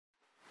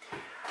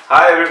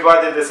Hi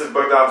everybody, this is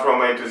Bohdan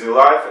from A to Z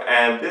Life,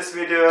 and this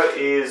video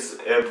is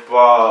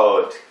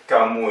about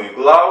Kamui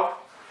Glove,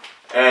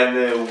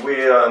 and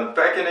we are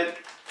unpacking it,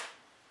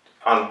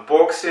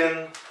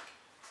 unboxing,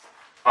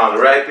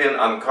 unwrapping,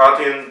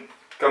 uncutting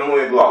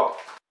Kamui Glove.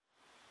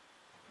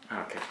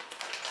 Okay.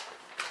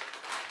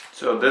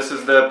 So this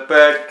is the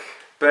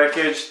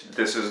package,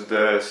 this is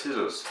the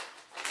scissors.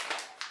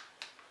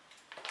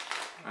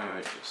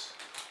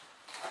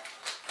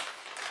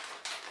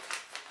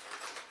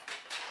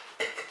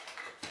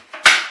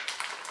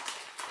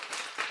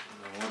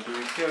 What do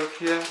we have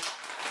here?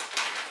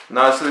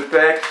 Nicely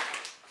packed,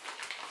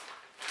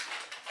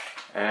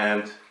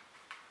 and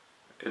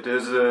it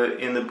is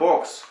in the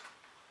box.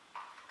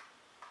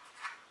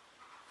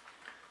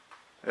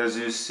 As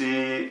you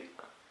see,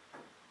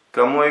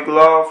 Kamui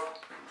Glove,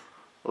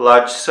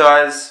 large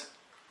size.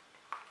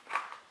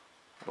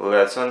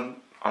 Let's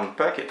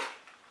unpack it.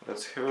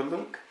 Let's have a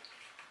look.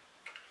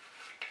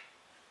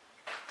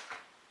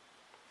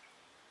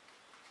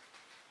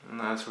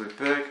 Nicely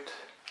packed.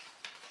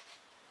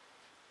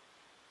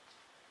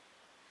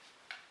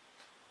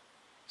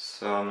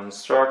 Some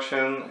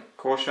instruction: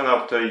 caution,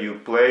 after you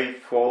play,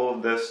 follow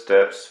the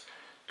steps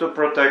to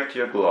protect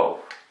your glove.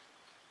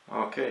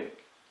 Okay.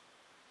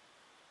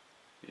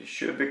 It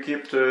should be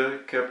kept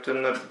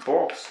in a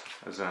box,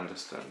 as I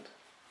understand.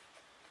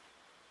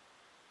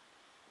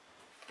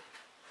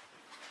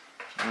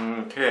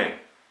 Okay.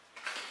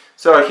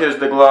 So here's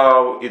the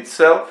glove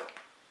itself.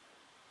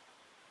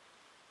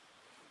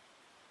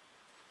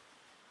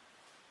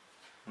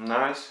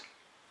 Nice.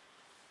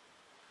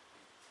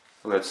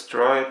 Let's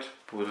try it.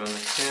 Put on the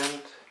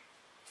hand.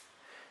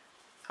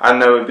 I've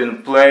never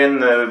been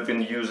playing, never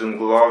been using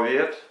glove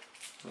yet.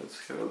 Let's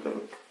have a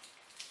look.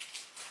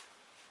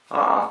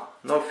 Ah,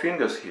 no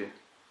fingers here.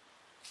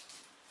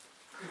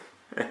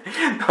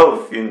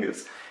 No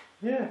fingers.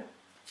 Yeah.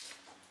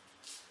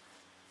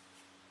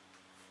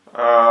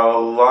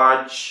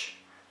 Large.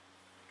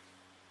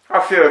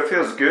 It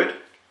feels good.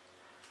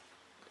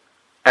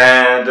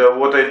 And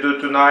what I do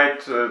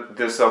tonight,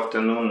 this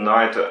afternoon,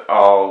 night,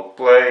 I'll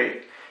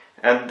play.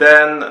 And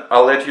then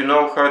I'll let you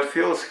know how it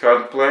feels, how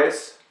it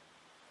plays.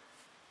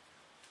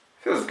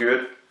 Feels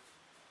good.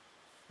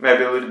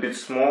 Maybe a little bit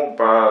small,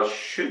 but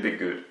should be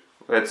good.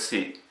 Let's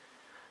see.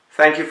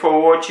 Thank you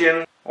for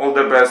watching. All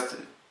the best.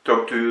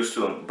 Talk to you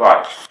soon.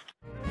 Bye.